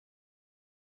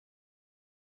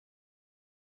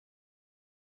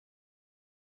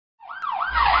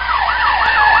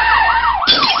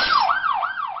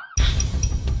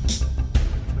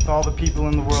all the people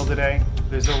in the world today,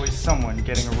 there's always someone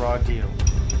getting a raw deal.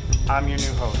 I'm your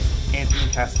new host,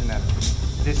 Anthony Castaneda.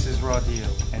 This is Raw Deal,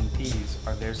 and these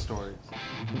are their stories.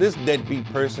 This deadbeat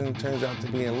person turns out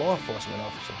to be a law enforcement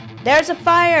officer. There's a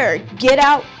fire! Get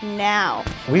out now!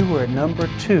 We were at number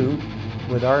 2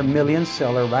 with our million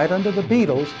seller right under the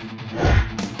Beatles.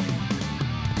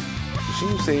 She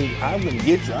would say, I'm gonna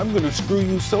get you, I'm gonna screw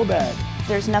you so bad.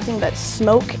 There's nothing but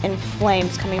smoke and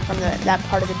flames coming from that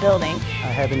part of the building.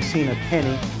 I haven't seen a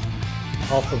penny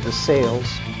off of the sales.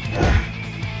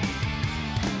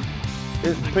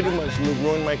 It pretty much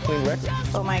ruined my clean record.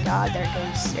 Oh my God, there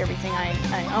goes everything I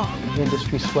own. The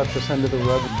industry swept us under the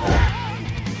rug.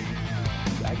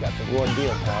 I got the raw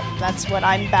deal, pal. That's what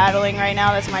I'm battling right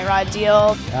now. That's my raw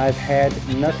deal. I've had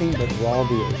nothing but raw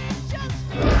deals.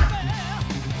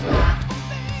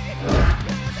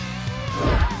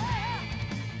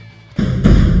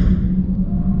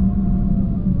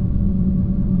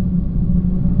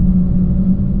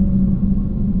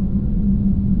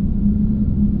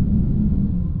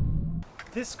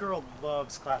 This girl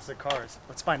loves classic cars.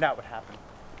 Let's find out what happened.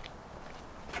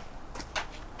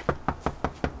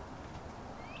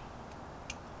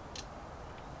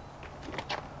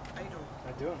 How you doing? How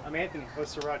you doing? I'm Anthony,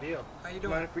 host of Raw Deal. How you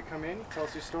doing? Mind if we come in, tell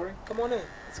us your story? Come on in.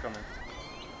 Let's come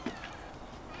in.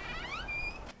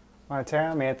 Hi,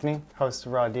 Tara. I'm Anthony, host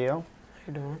of Raw Deal. How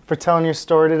you doing? For telling your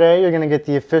story today, you're going to get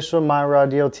the official My Raw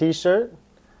Deal t-shirt.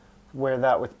 Wear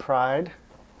that with pride.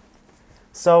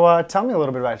 So tell me a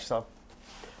little bit about yourself.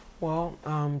 Well,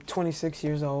 I'm 26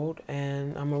 years old,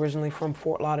 and I'm originally from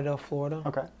Fort Lauderdale, Florida.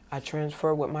 Okay. I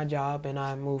transferred with my job, and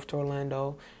I moved to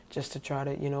Orlando just to try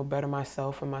to, better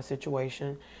myself and my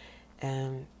situation,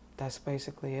 and that's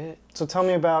basically it. So tell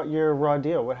me about your Raw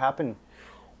Deal. What happened?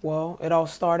 Well, it all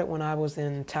started when I was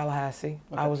in Tallahassee.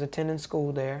 Okay. I was attending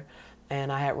school there,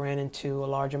 and I had ran into a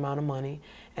large amount of money,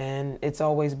 and it's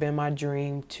always been my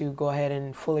dream to go ahead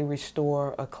and fully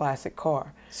restore a classic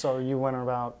car. So you went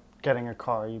about getting a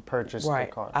car, you purchased a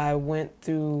car. I went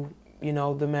through,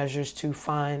 the measures to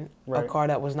find a car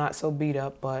that was not so beat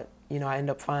up, but, I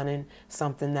ended up finding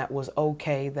something that was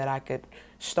okay that I could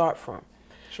start from.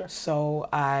 Sure. So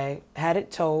I had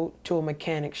it towed to a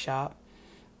mechanic shop.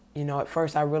 At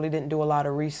first I really didn't do a lot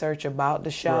of research about the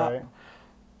shop. Right.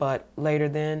 But later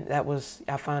then,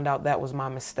 I found out that was my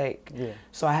mistake. Yeah.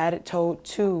 So I had it towed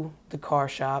to the car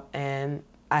shop, and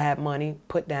I had money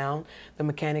put down. The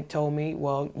mechanic told me,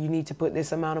 well, you need to put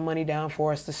this amount of money down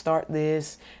for us to start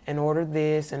this and order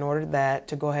that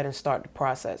to go ahead and start the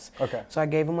process. Okay. So I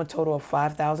gave him a total of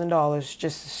 $5,000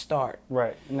 just to start.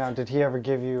 Right. Now, did he ever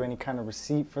give you any kind of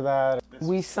receipt for that?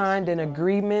 We signed an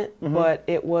agreement, but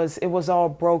it was all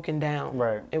broken down.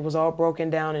 Right. It was all broken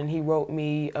down, and he wrote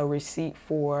me a receipt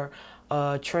for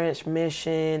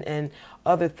transmission and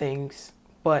other things,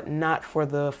 but not for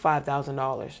the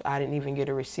 $5,000. I didn't even get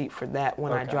a receipt for that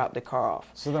when I dropped the car off.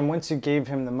 So then once you gave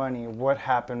him the money, what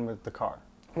happened with the car?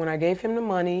 When I gave him the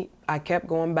money, I kept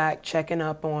going back, checking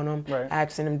up on him,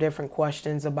 asking him different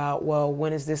questions about, well,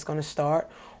 when is this going to start?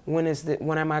 When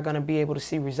am I going to be able to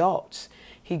see results?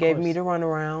 He gave me the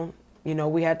runaround.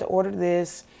 We had to order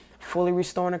this. Fully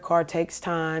restoring a car takes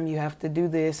time. You have to do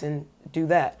this and do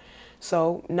that.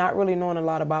 So not really knowing a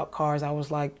lot about cars, I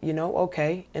was like,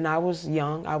 okay. And I was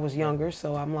younger,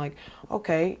 so I'm like,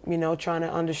 okay, trying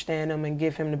to understand him and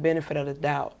give him the benefit of the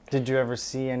doubt. Did you ever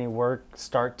see any work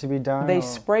start to be done? They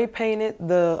spray painted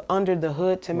under the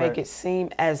hood to make it seem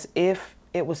as if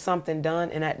it was something done,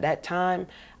 and at that time,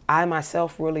 I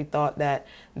myself really thought that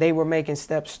they were making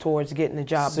steps towards getting the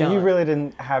job done. So you really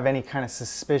didn't have any kind of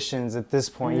suspicions at this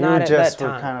point? Not at that You just were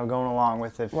time. kind of going along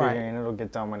with it, figuring it'll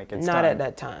get done when it gets done? Not at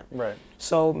that time. Right.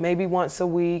 So maybe once a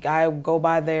week, I go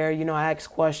by there, I ask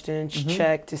questions,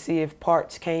 check to see if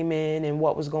parts came in and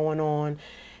what was going on.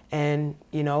 And,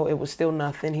 it was still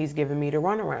nothing. He's giving me the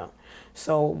runaround.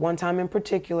 So one time in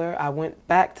particular, I went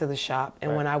back to the shop,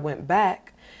 and when I went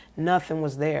back, nothing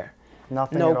was there.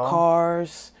 Nothing at all? No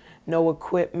cars, no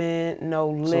equipment, no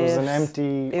lifts. So it was an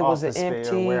empty It was an office space or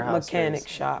empty warehouse mechanic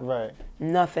space. shop. Right.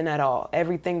 Nothing at all.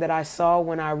 Everything that I saw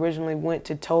when I originally went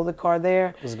to tow the car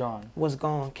there was gone. Was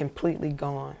gone, completely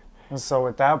gone. And so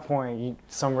at that point,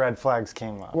 some red flags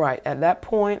came up. Right. At that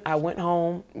point, I went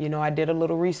home. I did a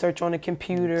little research on the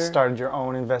computer. Started your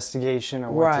own investigation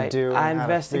on what to do. And I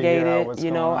investigated. How to figure out what's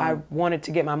going on. I wanted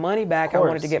to get my money back. I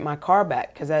wanted to get my car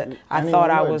back because I thought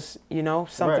I was,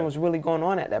 something was really going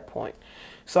on at that point.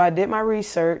 So I did my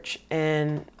research,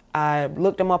 and I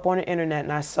looked him up on the internet,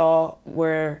 and I saw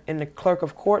where in the clerk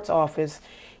of court's office,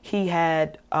 he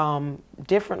had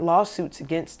different lawsuits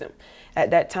against him. At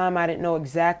that time, I didn't know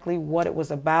exactly what it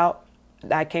was about.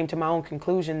 I came to my own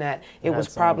conclusion that it was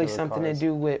probably something to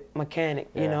do with mechanic,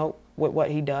 you know, with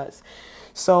what he does.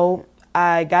 So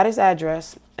I got his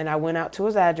address, and I went out to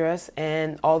his address,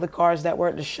 and all the cars that were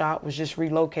at the shop was just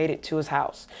relocated to his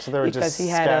house. So they were just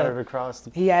scattered across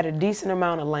the... He had a decent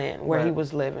amount of land where he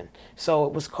was living. So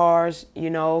it was cars, you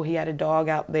know, he had a dog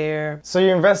out there. So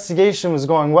your investigation was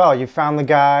going well. You found the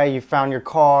guy, you found your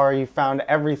car, you found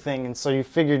everything, and so you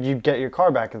figured you'd get your car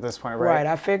back at this point, right? Right,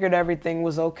 I figured everything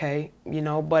was okay, you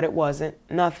know, but it wasn't.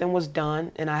 Nothing was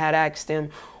done, and I had asked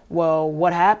him, well,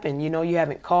 what happened? You know, you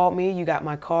haven't called me, you got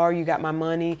my car, you got my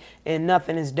money, and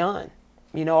nothing is done.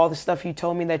 You know, all the stuff you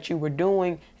told me that you were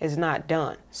doing is not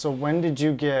done. So when did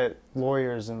you get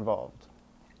lawyers involved?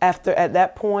 At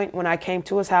that point, when I came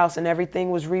to his house and everything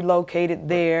was relocated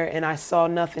there, and I saw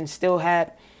nothing still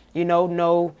had, you know,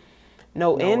 no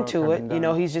end to it, you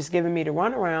know, he's just giving me the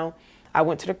runaround, I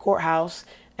went to the courthouse,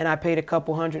 and I paid a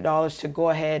couple $100s to go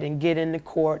ahead and get in the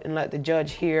court and let the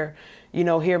judge hear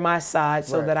my side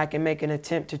so that I can make an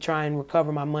attempt to try and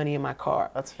recover my money in my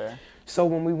car. That's fair. So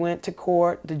when we went to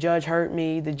court, the judge heard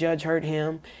me, the judge heard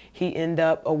him. He ended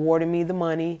up awarding me the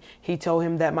money. He told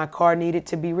him that my car needed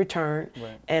to be returned.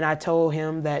 Right. And I told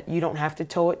him that you don't have to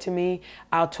tow it to me,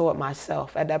 I'll tow it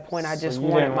myself. At that point, I just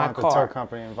wanted my car. So you didn't want the tow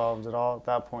company involved at all at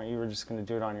that point? You were just going to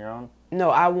do it on your own?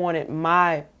 No, I wanted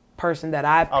my person that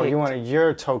I picked. Oh, you wanted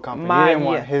your tow company. You didn't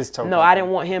want his tow company. No, I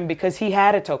didn't want him because he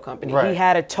had a tow company. Right. He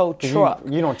had a tow truck.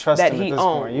 You don't trust him at this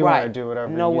point. You want to do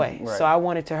whatever. No way. Right. So I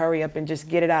wanted to hurry up and just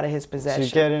get it out of his possession.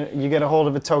 So you get a hold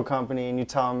of a tow company and you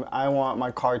tell them, I want my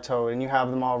car towed, and you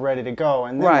have them all ready to go.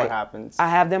 And then what happens? I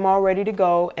have them all ready to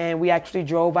go, and we actually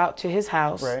drove out to his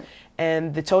house. Right.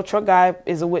 And the tow truck guy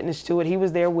is a witness to it. He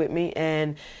was there with me,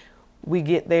 and we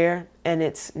get there, and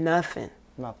it's nothing.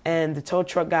 Nothing. And the tow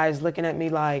truck guy is looking at me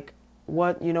like,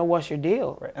 what's your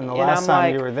deal? Right. And the last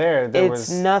time you were there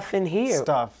was nothing here.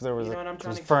 Stuff. There was,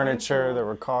 furniture, there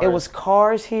were cars. It was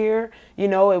cars here, you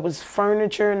know, it was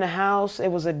furniture in the house, it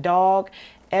was a dog,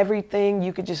 everything.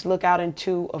 You could just look out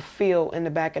into a field in the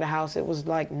back of the house. It was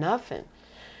like nothing.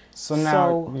 So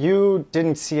now you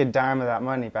didn't see a dime of that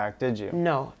money back, did you?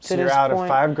 No. So you're out of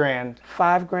 $5 grand.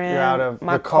 $5 grand. You're out of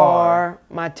my car,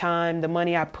 my time, the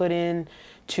money I put in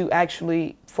to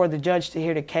actually for the judge to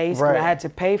hear the case. Right. I had to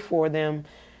pay for them.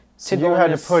 So you had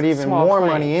to put even more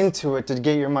money into it to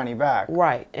get your money back.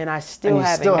 Right, and I still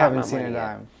haven't seen a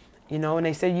dime. You know, and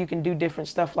they said you can do different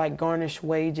stuff like garnish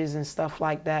wages and stuff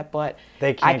like that, but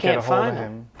they can't get a hold of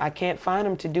him. I can't find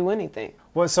him to do anything.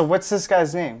 Well, so what's this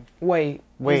guy's name? Wade.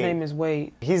 His name is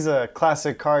Wade. He's a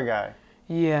classic car guy.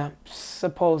 Yeah,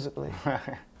 supposedly.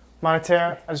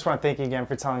 Monetera, I just want to thank you again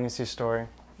for telling us your story.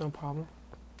 No problem.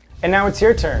 And now it's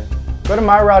your turn. Go to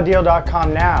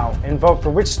myrawdeal.com now and vote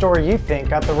for which story you think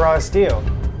got the rawest deal.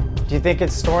 Do you think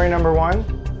it's story number 1?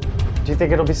 Do you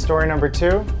think it'll be story number 2?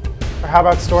 Or how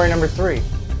about story number 3?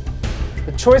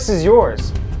 The choice is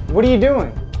yours. What are you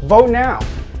doing? Vote now.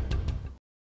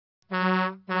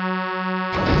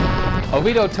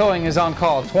 Oviedo Towing is on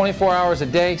call 24 hours a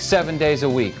day, 7 days a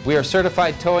week. We are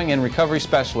certified towing and recovery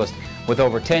specialists with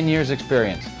over 10 years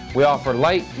experience. We offer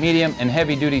light, medium, and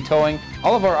heavy-duty towing.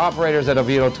 All of our operators at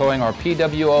Oviedo Towing are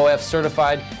PWOF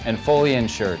certified and fully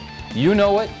insured. You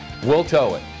know it, we'll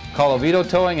tow it. Call Oviedo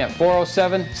Towing at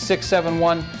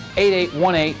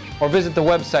 407-671-8818 or visit the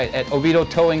website at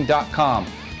oviedotowing.com.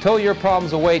 Tow your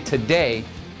problems away today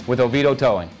with Oviedo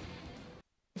Towing.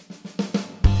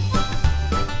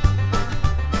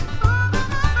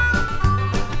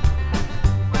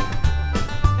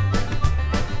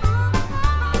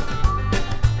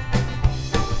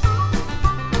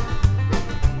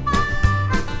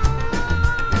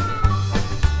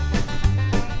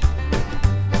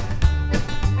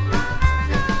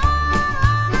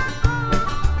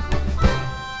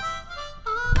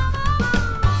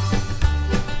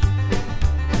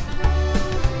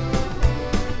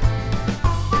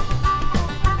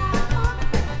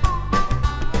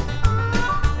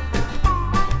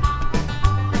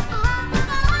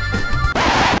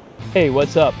 Hey,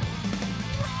 what's up?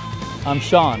 I'm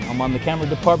Sean. I'm on the camera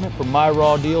department for My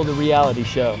Raw Deal, the reality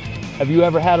show. Have you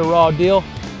ever had a raw deal?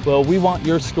 Well, we want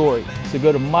your story. So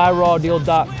go to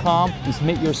myrawdeal.com and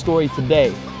submit your story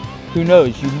today. Who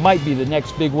knows, you might be the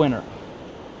next big winner.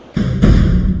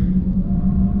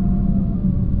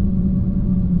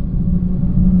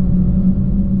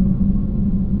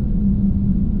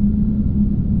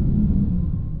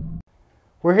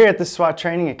 We're here at the SWAT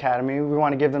Training Academy. We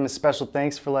want to give them a special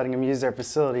thanks for letting them use their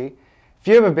facility. If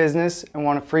you have a business and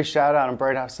want a free shout out on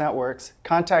Bright House Networks,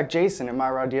 contact Jason at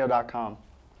myrawdeal.com.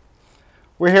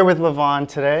 We're here with LaVon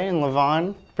today, and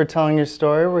LaVon, for telling your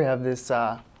story, we have this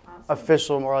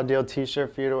official Raw Deal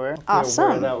t-shirt for you to wear. Awesome.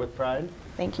 You'll wear that with pride.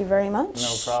 Thank you very much.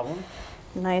 No problem.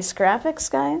 Nice graphics,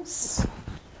 guys.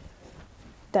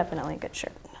 Definitely a good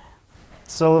shirt.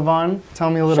 So Levon, tell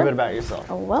me a little Sure. bit about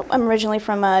yourself. Oh, well, I'm originally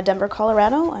from Denver,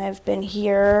 Colorado. I've been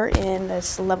here in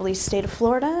this lovely state of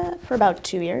Florida for about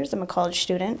 2 years. I'm a college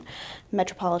student,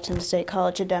 Metropolitan State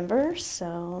College of Denver,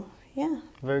 so yeah.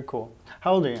 Very cool.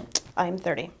 How old are you? I'm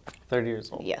 30. 30 years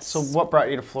old. Yes. So what brought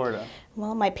you to Florida?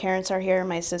 Well, my parents are here,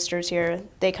 my sister's here.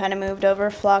 They kind of moved over,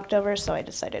 flocked over, so I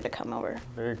decided to come over.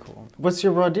 Very cool. What's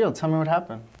your raw deal? Tell me what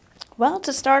happened. Well,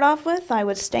 to start off with, I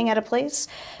was staying at a place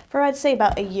for, I'd say,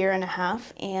 about 1.5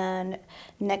 years, and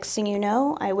next thing you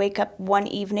know, I wake up one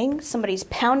evening, somebody's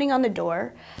pounding on the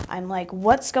door. I'm like,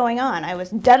 what's going on? I was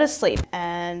dead asleep,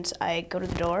 and I go to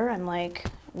the door, I'm like,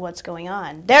 what's going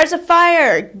on? There's a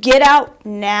fire! Get out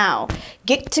now!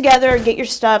 Get together, get your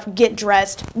stuff, get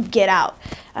dressed, get out.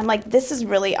 I'm like, this is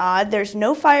really odd. There's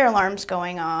no fire alarms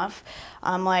going off.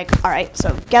 I'm like, all right,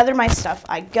 so gather my stuff.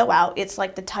 I go out. It's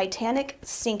like the Titanic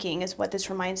sinking is what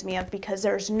this reminds me of, because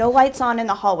there's no lights on in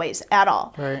the hallways at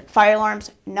all. Right. Fire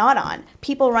alarms not on.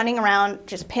 People running around,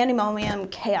 just pandemonium,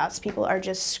 chaos. People are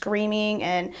just screaming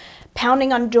and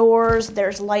pounding on doors.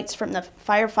 There's lights from the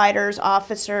firefighters,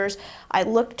 officers. I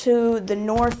look to the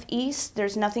northeast.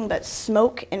 There's nothing but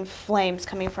smoke and flames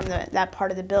coming from that part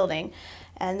of the building.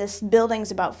 And this building's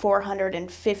about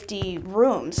 450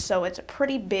 rooms, so it's a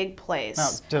pretty big place. Now,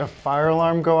 did a fire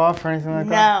alarm go off or anything like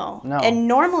that? No. No. And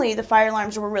normally the fire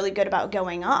alarms were really good about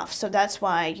going off, so that's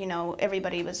why, you know,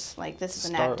 everybody was like, this is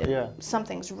an active, yeah.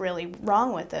 something's really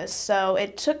wrong with this. So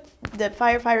it took the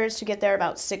firefighters to get there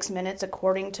about 6 minutes,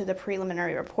 according to the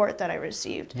preliminary report that I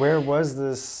received. Where was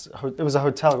this? It was a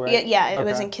hotel, right? Yeah, it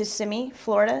was Okay. in Kissimmee,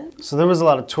 Florida. So there was a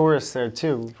lot of tourists there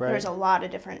too, right? There was a lot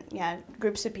of different,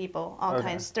 groups of people, all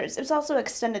kinds. It was also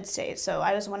extended stay, so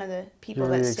I was one of the people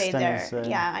You were that the stayed there. extended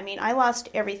stay. Yeah, I mean, I lost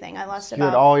everything. I lost You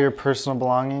had all your personal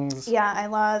belongings? Yeah, I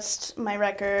lost my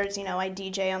records, you know, I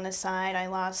DJ on the side. I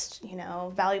lost, you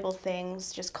know, valuable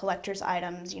things, just collector's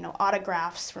items, you know,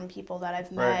 autographs from people that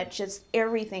I've met, Right. just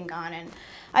everything gone. And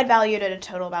I'd valued it a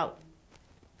total about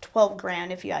 12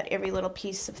 grand if you had every little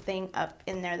piece of thing up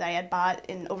in there that I had bought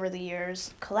in over the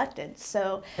years collected.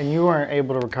 So And you weren't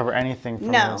able to recover anything from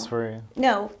this, were you?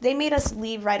 no, they made us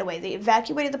leave right away. They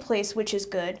evacuated the place, which is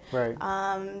good. Right.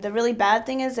 The really bad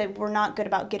thing is that we're not good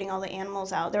about getting all the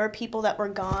animals out. There were people that were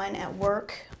gone at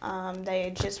work.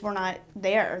 They just were not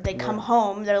there. They come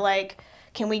home, they're like,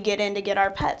 can we get in to get our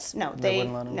pets? No, they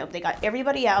got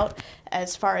everybody out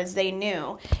as far as they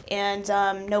knew, and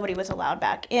nobody was allowed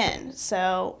back in.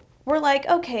 So we're like,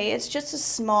 okay, it's just a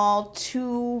small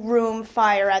 2-room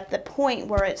fire at the point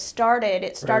where it started.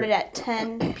 It started at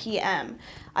 10 p.m.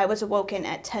 I was awoken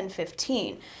at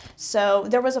 10:15. So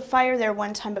there was a fire there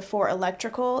one time before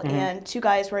electrical, and 2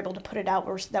 guys were able to put it out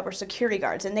that were security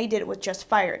guards, and they did it with just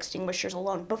fire extinguishers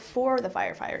alone before the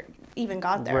firefighter even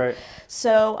got there. Right.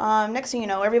 So next thing you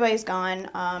know, everybody's gone.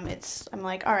 I'm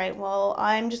like, all right, well,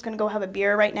 I'm just gonna go have a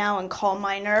beer right now and calm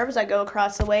my nerves. I go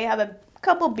across the way, have a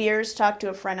couple beers, talk to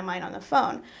a friend of mine on the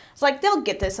phone. It's like, they'll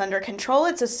get this under control.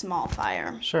 It's a small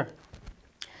fire. Sure.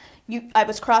 I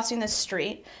was crossing the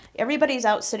street. Everybody's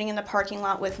out sitting in the parking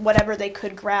lot with whatever they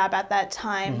could grab at that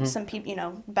time. Some people, you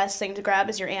know, best thing to grab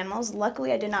is your animals.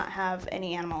 Luckily, I did not have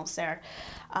any animals there.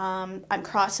 I'm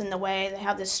crossing the way. They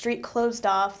have the street closed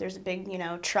off. There's a big, you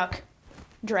know, truck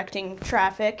directing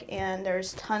traffic, and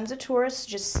there's tons of tourists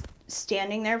just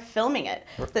standing there filming it.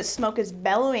 The smoke is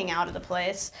bellowing out of the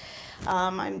place.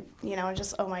 I'm, you know,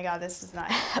 just, oh my God, this is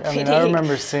not happening. I mean, I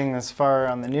remember seeing this fire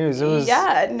on the news. It was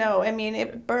I mean,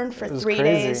 it burned for 3 crazy.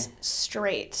 days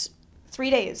straight. 3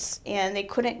 days, and they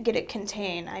couldn't get it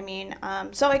contained. I mean,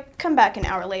 so I come back an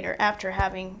hour later after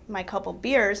having my couple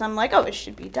beers. I'm like, oh, it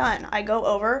should be done. I go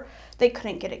over. They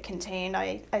couldn't get it contained.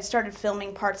 I started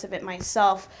filming parts of it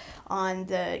myself on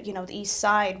the, you know, the east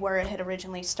side where it had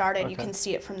originally started. You can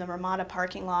see it from the Ramada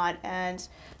parking lot, and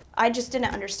I just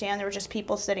didn't understand. There were just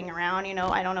people sitting around, you know.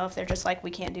 I don't know if they're just like,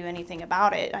 we can't do anything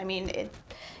about it. I mean,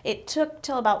 it took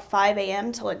till about 5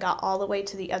 a.m. till it got all the way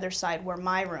to the other side where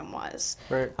my room was.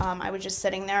 Right. I was just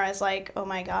sitting there. I was like, oh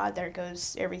my God, there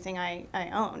goes everything I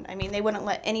owned. I mean, they wouldn't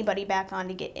let anybody back on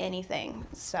to get anything.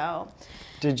 So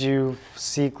Did you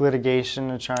seek litigation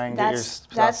to try and get your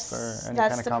stuff or any kind of compensation?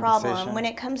 That's the problem. When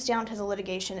it comes down to the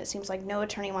litigation, it seems like no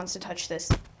attorney wants to touch this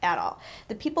at all.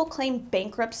 The people claim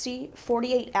bankruptcy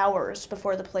 48 hours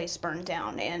before the place burned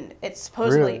down, and it's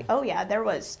supposedly, Really? oh yeah,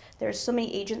 there's so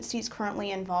many agencies currently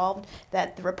involved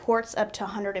that the report's up to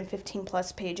 115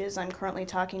 plus pages. I'm currently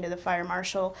talking to the fire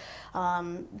marshal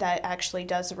that actually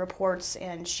does the reports,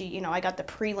 and she, you know, I got the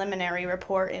preliminary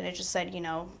report, and it just said, you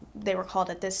know, they were called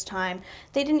at this time.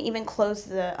 They didn't even close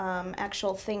the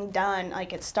actual thing done.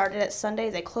 Like, it started at Sunday,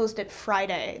 they closed it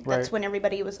Friday. That's right. when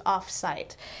everybody was off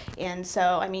site. And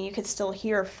so, I mean, you could still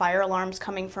hear fire alarms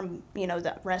coming from, you know,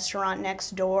 the restaurant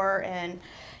next door, and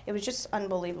it was just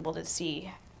unbelievable to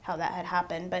see how that had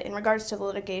happened. But in regards to the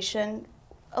litigation,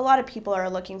 a lot of people are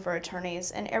looking for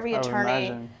attorneys, and every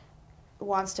attorney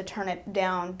wants to turn it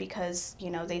down because, you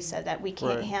know, they said that we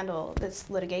can't handle this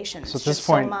litigation. So at this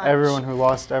point, everyone who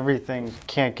lost everything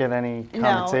can't get any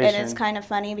compensation. No, and it's kind of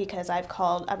funny because I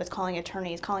was calling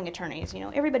attorneys, you know,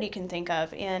 everybody you can think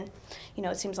of, and, you know,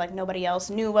 it seems like nobody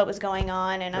else knew what was going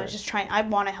on, and I was just trying, I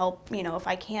want to help, you know, if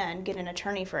I can, get an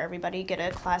attorney for everybody, get a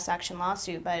class action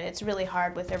lawsuit, but it's really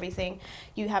hard with everything.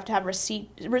 You have to have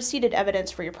receipted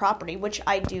evidence for your property, which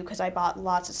I do because I bought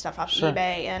lots of stuff off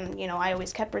eBay, and, you know, I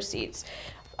always kept receipts.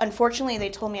 Unfortunately, they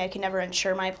told me I could never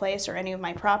insure my place or any of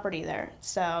my property there,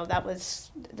 so that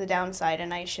was the downside,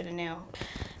 and I should have knew.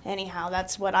 Anyhow,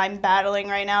 that's what I'm battling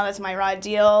right now. That's my raw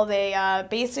deal. They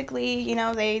basically, you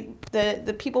know,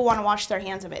 the people want to wash their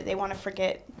hands of it. They want to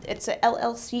forget. It's a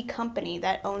LLC company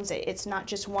that owns it. It's not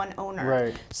just one owner.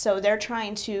 Right. So they're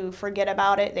trying to forget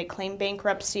about it. They claim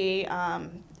bankruptcy.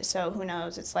 So who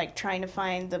knows? It's like trying to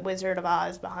find the Wizard of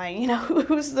Oz behind, you know,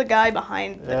 who's the guy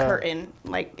behind the curtain,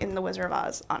 like in the Wizard of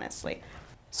Oz, honestly.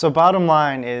 So bottom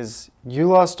line is, you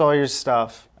lost all your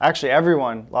stuff. Actually,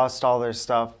 everyone lost all their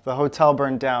stuff. The hotel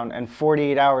burned down, and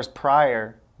 48 hours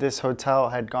prior, this hotel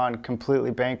had gone completely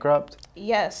bankrupt.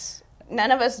 Yes.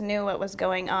 None of us knew what was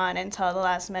going on until the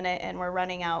last minute, and we're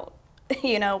running out,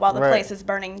 you know, while the place is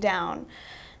burning down.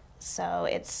 So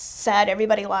it's sad.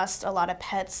 Everybody lost a lot of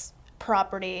pets,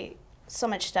 property, so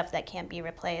much stuff that can't be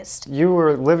replaced. You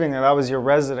were living there, that was your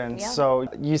residence, so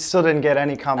you still didn't get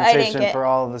any compensation for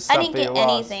all of the stuff that you lost. I didn't get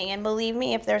anything, and believe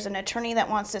me, if there's an attorney that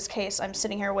wants this case, I'm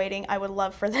sitting here waiting. I would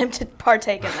love for them to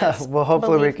partake in this. Well,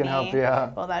 hopefully we can help you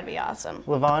out. Well, that'd be awesome.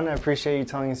 Levon, I appreciate you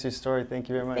telling us your story. Thank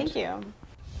you very much. Thank you.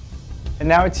 And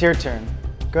now it's your turn.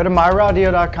 Go to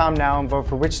myrawdeal.com now and vote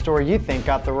for which story you think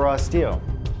got the rawest deal.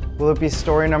 Will it be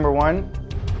story number 1?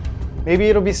 Maybe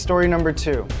it'll be story number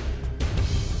 2.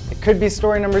 It could be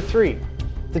story number 3.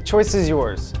 The choice is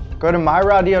yours. Go to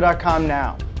myrawdeal.com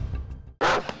now.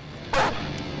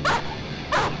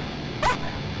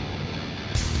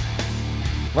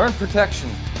 Learn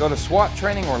protection. Go to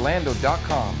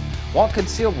SWATtrainingOrlando.com. Want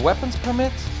concealed weapons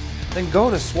permits? Then go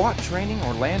to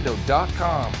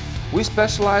SWATtrainingOrlando.com. We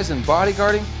specialize in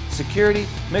bodyguarding, security,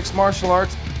 mixed martial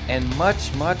arts, and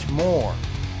much, much more.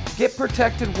 Get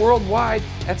protected worldwide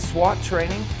at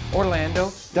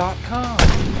SWATtrainingOrlando.com.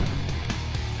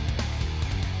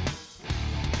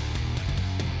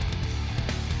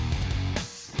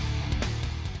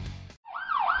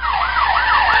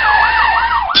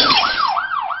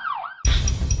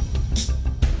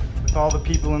 With all the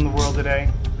people in the world today,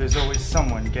 there's always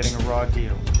someone getting a raw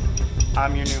deal.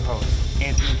 I'm your new host,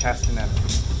 Anthony Castaneda.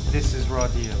 This is Raw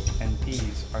Deal, and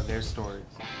these are their stories.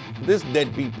 This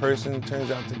deadbeat person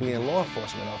turns out to be a law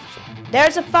enforcement officer.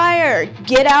 There's a fire!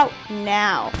 Get out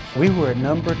now! We were at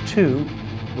number 2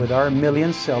 with our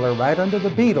million seller right under the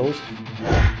Beatles.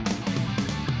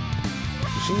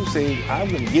 She say, I'm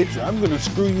gonna get you, I'm gonna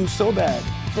screw you so bad.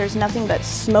 There's nothing but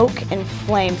smoke and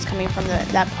flames coming from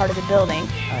that part of the building.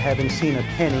 I haven't seen a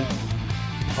penny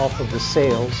off of the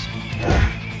sales.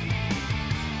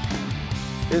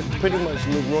 It pretty much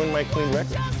ruined my clean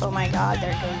record. Oh my God,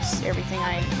 there goes everything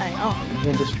I own. The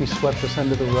industry swept us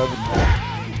under the rug.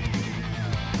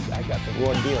 I got the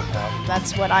raw deal, pal.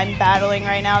 That's what I'm battling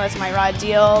right now. That's my raw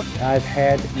deal. I've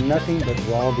had nothing but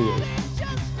raw deals.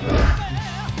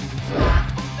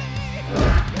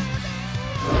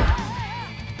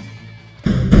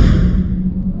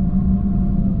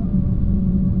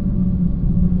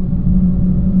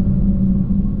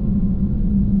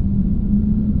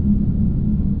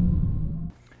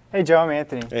 Hey Joe, I'm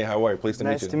Anthony. Hey, how are you? Pleased to meet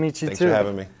you. Nice to meet you Thanks too. for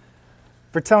having me.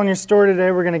 For telling your story today,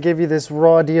 we're going to give you this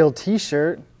Raw Deal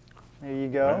t-shirt. There you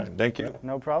go. All right, thank you.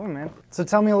 No problem, man. So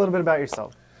tell me a little bit about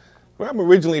yourself. Well, I'm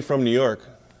originally from New York.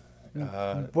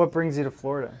 What brings you to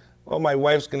Florida? Well, my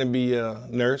wife's going to be a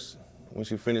nurse when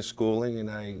she finished schooling, and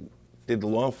I did the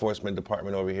law enforcement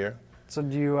department over here. So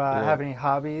do you have any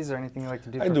hobbies or anything you like to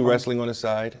do? I do wrestling on the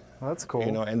side. Well, that's cool.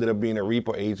 You know, I ended up being a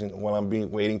repo agent while I'm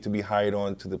waiting to be hired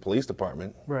on to the police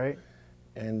department. Right.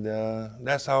 And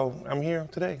that's how I'm here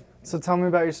today. So tell me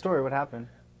about your story. What happened?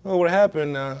 Well, what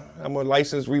happened, I'm a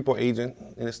licensed repo agent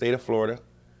in the state of Florida.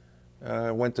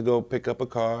 I went to go pick up a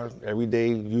car every day,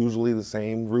 usually the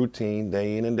same routine,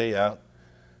 day in and day out.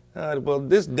 Well,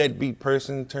 this deadbeat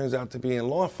person turns out to be a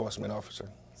law enforcement officer.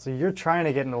 So you're trying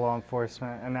to get into law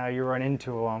enforcement, and now you run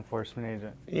into a law enforcement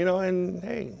agent. You know, and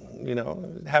hey, you know,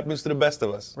 it happens to the best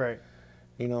of us. Right.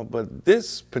 You know, but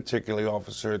this particular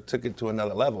officer took it to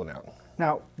another level now.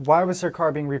 Now, why was her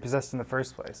car being repossessed in the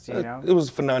first place? Do you know? It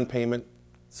was for non-payment.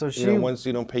 So she, you know, once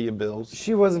you don't pay your bills.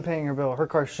 She wasn't paying her bill. Her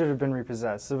car should have been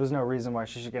repossessed. There was no reason why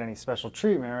she should get any special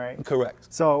treatment, right?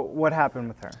 Correct. So what happened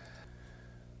with her?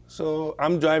 So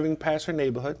I'm driving past her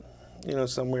neighborhood, you know,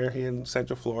 somewhere here in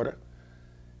Central Florida.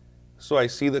 So I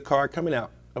see the car coming out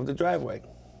of the driveway.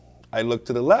 I look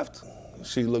to the left.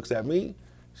 She looks at me.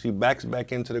 She backs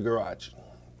back into the garage.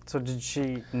 So did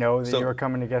she know that you were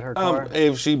coming to get her car?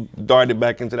 If she darted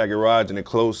back into that garage and it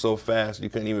closed so fast, you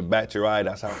couldn't even bat your eye.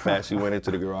 That's how fast she went into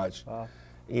the garage. Wow.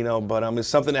 You know, but it's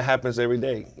something that happens every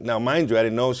day. Now, mind you, I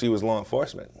didn't know she was law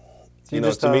enforcement. So you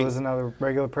just thought it was another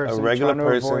regular person a regular trying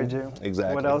person, to avoid you.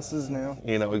 Exactly. What else is new?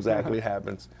 You know, exactly it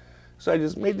happens. So I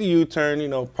just made the U-turn, you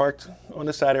know, parked on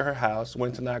the side of her house,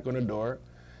 went to knock on the door.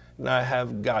 Now I have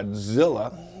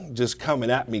Godzilla just coming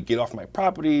at me, get off my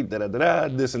property, da-da-da-da,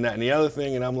 this and that and the other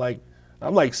thing, and I'm like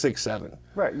 6'7".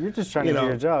 Right, you're just trying to do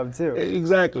your job too.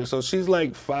 Exactly. So she's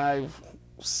like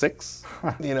 5'6",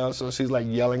 you know, so she's like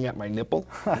yelling at my nipple,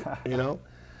 you know.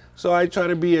 So I try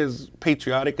to be as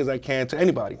patriotic as I can to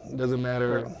anybody. It doesn't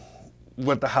matter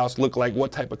what the house look like,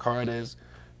 what type of car it is.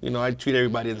 You know, I treat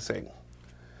everybody the same.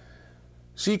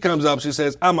 She comes up, she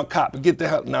says, "I'm a cop, get the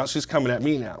hell." Now she's coming at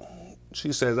me now.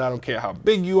 She says, "I don't care how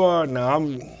big you are." Now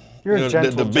I'm, you're you know, a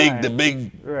gentle the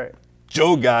big right.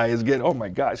 Joe guy is getting, oh my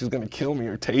God, she's gonna kill me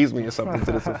or tase me or something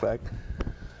to this effect.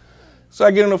 So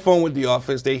I get on the phone with the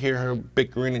office. They hear her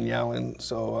bickering and yelling.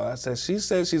 So I said, she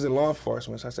says she's in law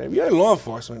enforcement. So I said, if you're in law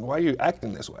enforcement, why are you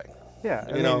acting this way?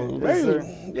 Yeah, you know,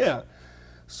 yeah.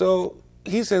 So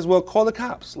he says, well, call the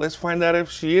cops. Let's find out if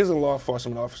she is a law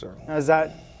enforcement officer. Now, is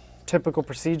that typical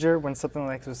procedure when something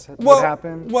like this would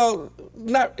happen? Well,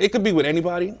 it could be with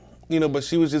anybody, you know, but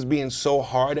she was just being so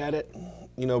hard at it,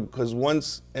 you know, because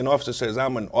once an officer says,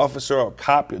 I'm an officer or a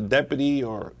cop or deputy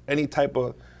or any type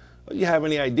of, you have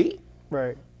any ID?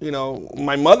 Right. You know,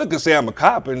 my mother could say I'm a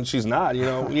cop and she's not, you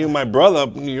know. Even my brother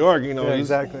up in New York, you know. Yeah,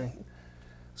 exactly.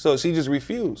 So she just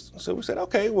refused. So we said,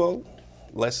 okay, well,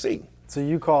 let's see. So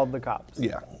you called the cops?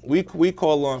 Yeah, we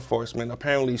called law enforcement.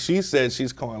 Apparently she said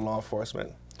she's calling law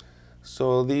enforcement.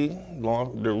 So the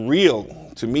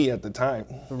real, to me at the time,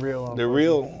 the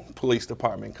real police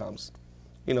department comes.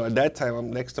 You know, at that time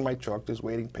I'm next to my truck just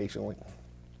waiting patiently.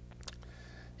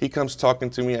 He comes talking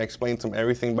to me. I explain to him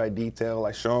everything by detail.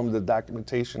 I show him the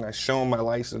documentation. I show him my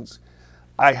license.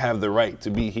 I have the right to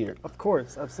be here. Of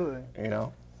course, absolutely. You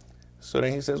know? So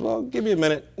then he says, well, give me a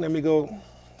minute. Let me go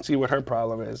see what her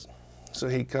problem is. So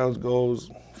he goes,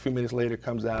 a few minutes later,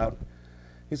 comes out.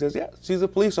 He says, yeah, she's a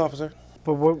police officer.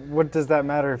 But what does that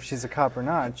matter if she's a cop or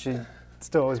not? She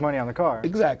still owes money on the car.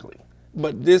 Exactly.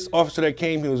 But this officer that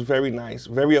came, he was very nice,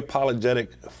 very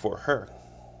apologetic for her.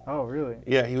 Oh, really?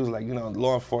 Yeah, he was like, you know,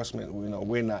 law enforcement, you know,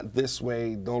 we're not this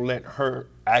way. Don't let her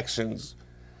actions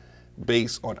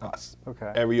base on us.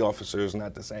 Okay. Every officer is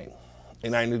not the same.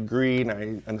 And I agree, and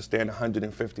I understand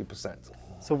 150%.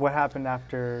 So what happened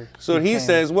after? So he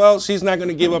says, well, she's not going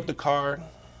to give up the car.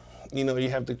 You know,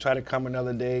 you have to try to come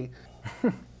another day.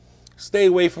 Stay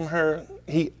away from her.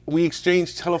 We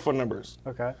exchanged telephone numbers.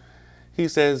 Okay. He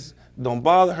says, don't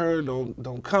bother her.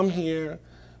 Don't come here.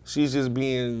 She's just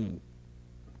being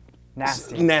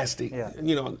nasty. Yeah.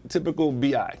 You know, typical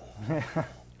BI.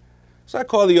 So I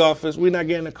call the office. We're not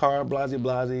getting a car, blasey,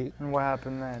 blasey. And what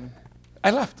happened then?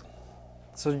 I left.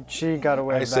 So she got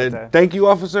away with that day. I said, thank you,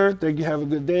 officer. Thank you. Have a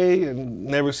good day. And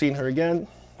never seen her again.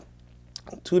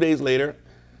 2 days later,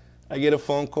 I get a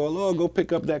phone call. Oh, go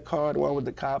pick up that car. The one with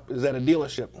the cop is at a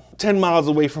dealership 10 miles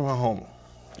away from her home.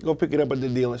 Go pick it up at the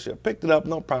dealership. Picked it up,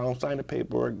 no problem. Signed the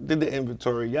paperwork. Did the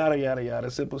inventory. Yada, yada,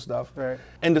 yada. Simple stuff. Right.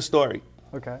 End of story.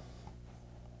 Okay.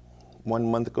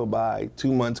 1 month go by,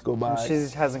 2 months go by.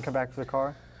 And she hasn't come back for the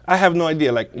car? I have no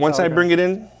idea. Like, once I bring it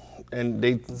in and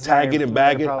they tag it and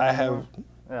bag it,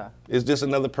 it's just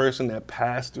another person that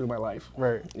passed through my life.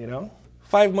 Right. You know?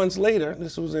 5 months later,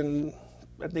 this was in,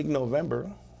 I think, November,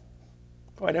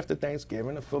 right after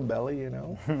Thanksgiving, a full belly, you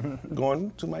know,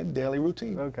 going to my daily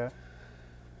routine. Okay.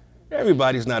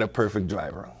 Everybody's not a perfect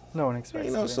driver. No one expects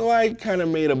You know, so I kind of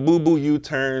made a boo-boo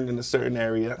U-turn in a certain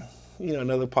area. You know,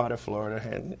 another part of Florida,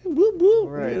 and whoop,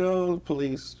 whoop, you know,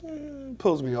 police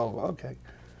pulls me over. Okay.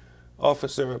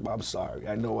 Officer, I'm sorry.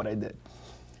 I know what I did.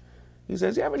 He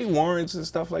says, you have any warrants and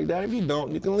stuff like that? If you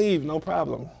don't, you can leave, no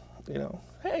problem. You know,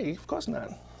 hey, of course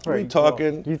not. Right. We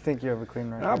talking. Well, you think you have a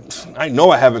clean record. I know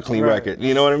I have a clean record.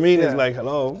 You know what I mean? Yeah. It's like,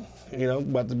 hello, you know,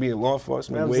 about to be in law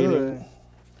enforcement, Absolutely. waiting.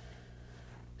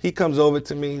 He comes over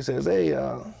to me, he says, hey,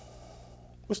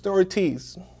 Mr.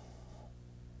 Ortiz,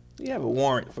 you have a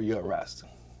warrant for your arrest.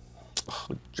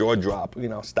 Jaw drop, you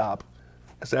know, stop.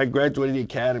 I said, I graduated the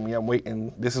academy, I'm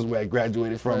waiting, this is where I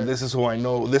graduated from, right. This is who I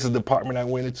know, this is the department I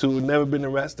went into, never been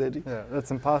arrested. Yeah,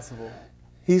 that's impossible.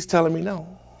 He's telling me no.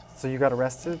 So you got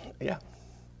arrested? Yeah.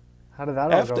 How did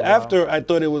that all go? After I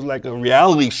thought it was like a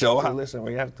reality show. Listen,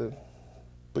 we have to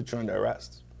put you under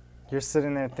arrest. You're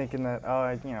sitting there thinking that,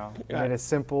 oh, you know, you made a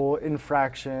simple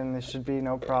infraction, this should be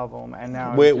no problem, and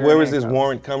now where is this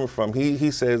warrant coming from? He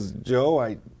says, Joe,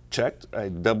 I checked, I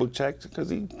double checked, because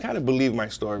he kind of believed my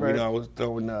story. Right. You know, I was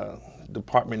throwing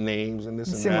department names and this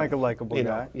and that. You seem like a likable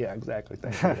guy. Yeah, exactly.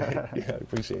 Thank you. Yeah, I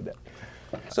appreciate that.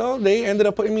 So they ended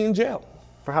up putting me in jail.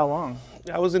 For how long?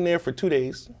 I was in there for 2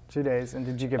 days. 2 days, and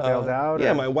did you get bailed out?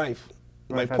 Yeah, my wife.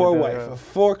 My poor wife, at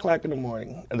 4 o'clock in the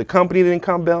morning. And the company didn't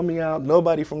come bail me out.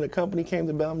 Nobody from the company came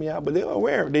to bail me out, but they were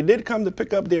aware. They did come to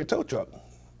pick up their tow truck.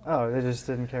 Oh, they just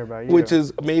didn't care about you. Which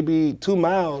is maybe 2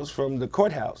 miles from the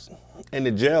courthouse and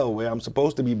the jail where I'm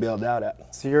supposed to be bailed out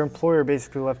at. So your employer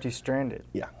basically left you stranded?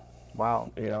 Yeah.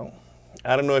 Wow. You know,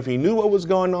 I don't know if he knew what was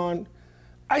going on.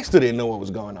 I still didn't know what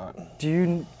was going on.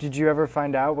 Did you ever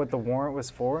find out what the warrant was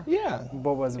for? Yeah.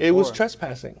 What was it for? It was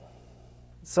trespassing.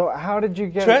 So how did you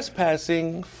get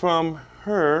trespassing from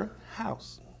her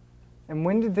house? And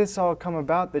when did this all come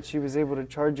about that she was able to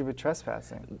charge you with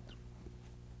trespassing?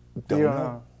 Don't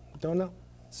know. Don't know.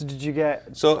 So did you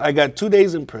get... So I got 2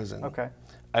 days in prison. Okay.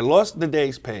 I lost the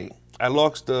day's pay. I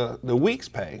lost the week's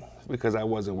pay because I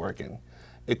wasn't working.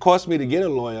 It cost me to get a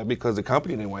lawyer because the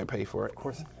company didn't want to pay for it. Of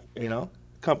course. You know,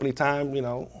 company time, you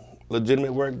know,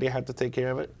 legitimate work, they had to take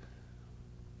care of it.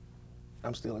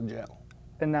 I'm still in jail.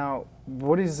 And now,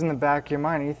 what is in the back of your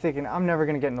mind? Are you thinking, I'm never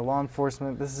going to get into law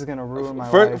enforcement, this is going to ruin my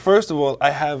life? First of all,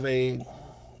 I have a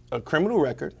criminal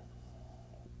record.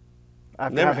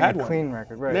 After never had a clean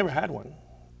record, right. Never had one,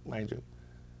 mind you.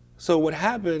 So what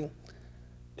happened,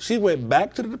 she went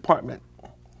back to the department.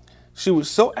 She was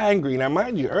so angry. Now,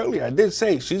 mind you, earlier I did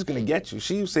say she's going to get you.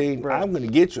 She was saying, right. I'm going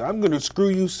to get you. I'm going to screw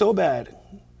you so bad.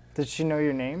 Did she know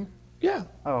your name? Yeah.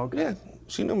 Oh, okay. Yeah.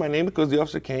 She knew my name because the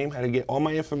officer came, had to get all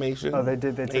my information. Oh, they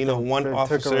did. They took one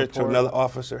officer to another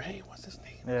officer. Hey, what's his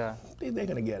name? Yeah. They're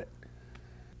going to get it.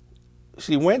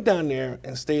 She went down there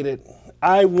and stated,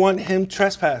 I want him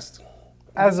trespassed.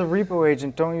 As a repo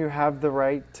agent, don't you have the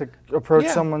right to approach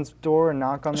someone's door and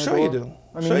knock on their door? Sure you do.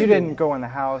 I mean, you didn't go in the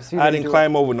house. I didn't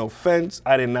climb over no fence.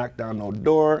 I didn't knock down no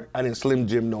door. I didn't Slim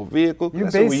Jim no vehicle. You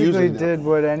basically did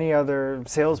what any other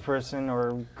salesperson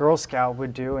or Girl Scout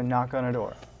would do and knock on a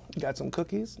door. Got some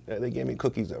cookies? Yeah, they gave me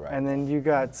cookies, all right. And then you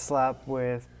got slapped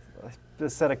with a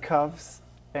set of cuffs,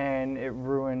 and it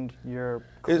ruined your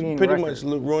clean record. It pretty much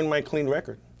ruined my clean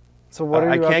record. So what are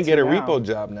you up to now? I can't get a repo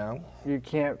job now. You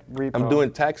can't repo. I'm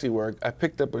doing taxi work. I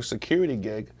picked up a security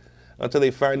gig until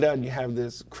they find out you have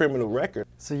this criminal record.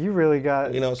 So you really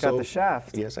got the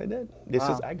shaft. Yes, I did.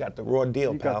 I got the raw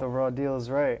deal, pal. You got the raw deals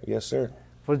right. Yes, sir.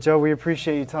 Well, Joe, we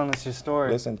appreciate you telling us your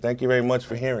story. Listen, thank you very much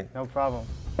for hearing. No problem.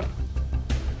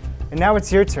 And now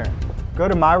it's your turn. Go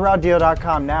to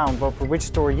myrawdeal.com now and vote for which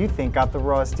story you think got the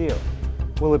rawest deal.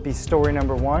 Will it be story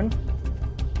number 1?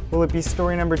 Will it be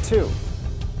story number 2?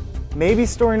 Maybe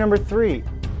story number 3.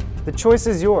 The choice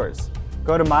is yours.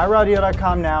 Go to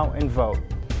myrawdeal.com now and vote.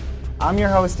 I'm your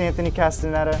host, Anthony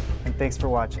Castaneda, and thanks for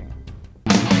watching.